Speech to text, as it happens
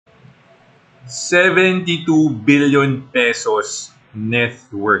72 billion pesos net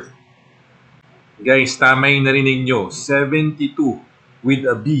worth. Guys, tama yung narinig nyo. 72 with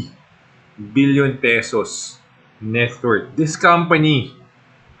a B billion pesos net worth. This company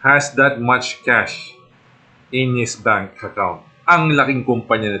has that much cash in his bank account. Ang laking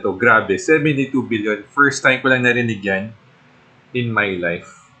kumpanya na to. Grabe, 72 billion. First time ko lang narinig yan in my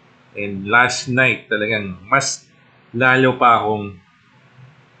life. And last night, talagang mas lalo pa akong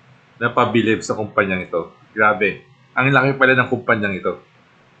napabilib sa kumpanyang ito. Grabe. Ang laki pala ng kumpanyang ito.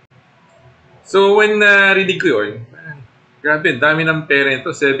 So, when narinig ko yun, grabe, dami ng pera ito,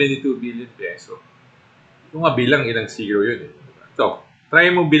 72 billion peso. Kung nga bilang, ilang zero yun eh. So,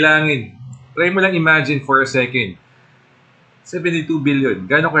 try mo bilangin. Try mo lang imagine for a second. 72 billion.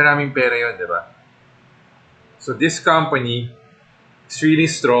 Gano'ng karaming pera yun, di ba? So, this company is really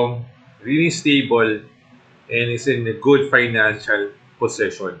strong, really stable, and is in a good financial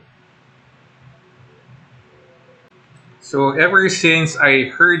position. So, ever since I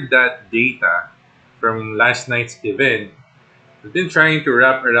heard that data from last night's event, I've been trying to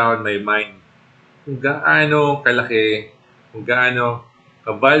wrap around my mind kung gaano kalaki, kung gaano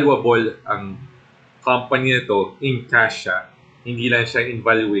ka-valuable ang company na to in cash siya. Hindi lang siya in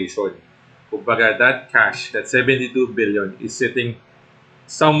valuation. Kumbaga, that cash, that 72 billion is sitting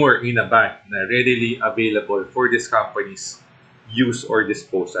somewhere in a bank na readily available for this company's use or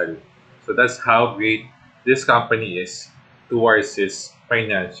disposal. So that's how great this company is towards its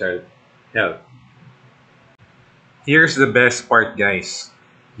financial health. Here's the best part, guys.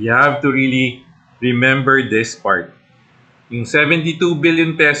 You have to really remember this part. Yung 72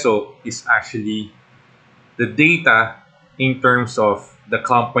 billion peso is actually the data in terms of the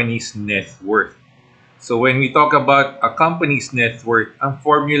company's net worth. So when we talk about a company's net worth, ang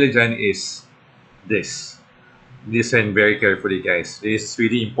formula dyan is this. Listen very carefully, guys. This is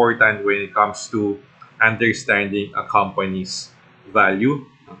really important when it comes to understanding a company's value,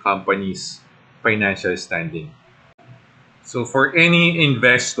 a company's financial standing. So for any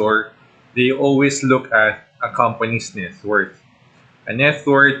investor, they always look at a company's net worth. A net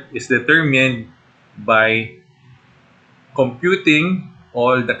worth is determined by computing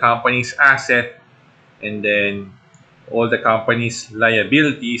all the company's asset and then all the company's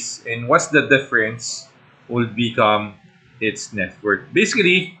liabilities, and what's the difference will become its net worth.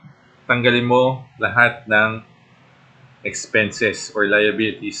 Basically, tanggalin mo lahat ng expenses or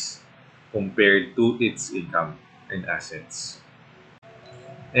liabilities compared to its income and assets.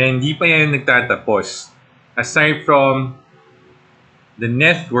 And di pa yan nagtatapos. Aside from the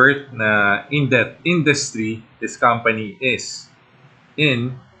net worth na in that industry this company is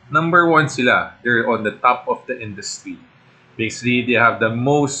in, number one sila. They're on the top of the industry. Basically, they have the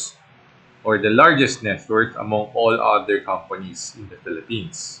most or the largest net worth among all other companies in the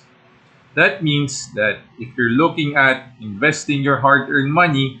Philippines. That means that if you're looking at investing your hard-earned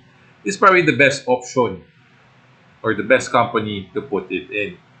money, it's probably the best option or the best company to put it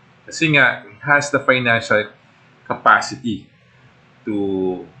in. Kasi nga, it has the financial capacity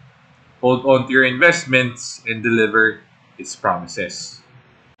to hold on to your investments and deliver its promises.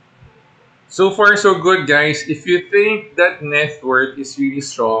 So far, so good, guys. If you think that net worth is really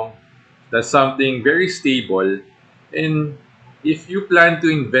strong, that's something very stable, and if you plan to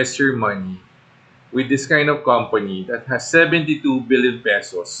invest your money with this kind of company that has 72 billion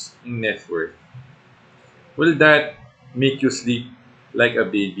pesos in net worth, will that make you sleep like a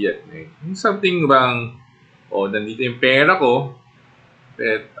baby at night? Something bang, oh, nandito yung pera ko,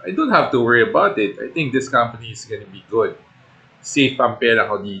 but I don't have to worry about it. I think this company is gonna be good. Safe ang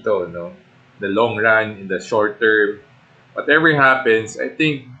pera ko dito, no? The long run, in the short term, whatever happens, I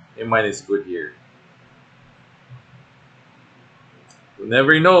think your money is good here. You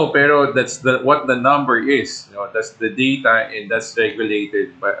never know, pero that's what the number is. You know, that's the data, and that's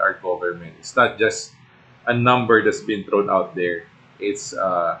regulated by our government. It's not just a number that's been thrown out there. It's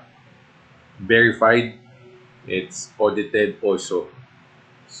verified. It's audited also.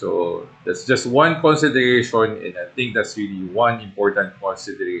 So that's just one consideration, and I think that's really one important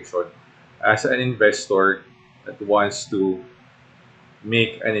consideration as an investor that wants to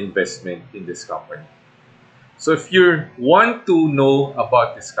make an investment in this company. So if you want to know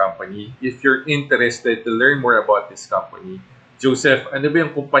about this company, if you're interested to learn more about this company, Joseph, ano ba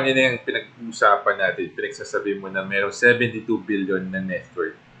yung kumpanya na yung pinag-uusapan natin? Pinagsasabi mo na mayroong 72 billion na net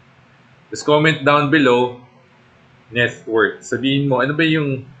worth. Just comment down below, net worth. Sabihin mo, ano ba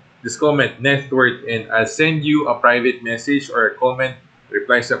yung, just comment, net worth, and I'll send you a private message or a comment,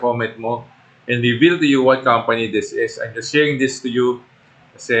 reply sa comment mo, and reveal to you what company this is. I'm just sharing this to you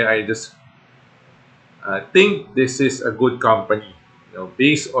kasi I just think this is a good company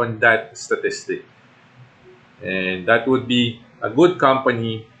based on that statistic. And that would be a good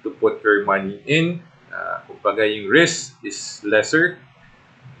company to put your money in. Kumbaga, yung risk is lesser.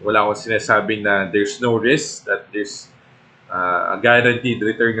 Wala akong sinasabing na there's no risk, that there's a guaranteed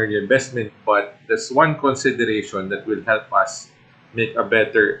return on your investment, but that's one consideration that will help us make a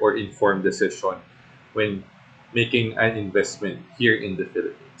better or informed decision when making an investment here in the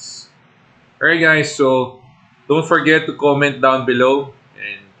Philippines. Alright guys, so don't forget to comment down below,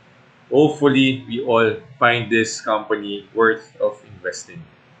 and hopefully we all find this company worth of investing.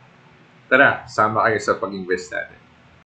 Tara, sama kayo sa pag-invest natin.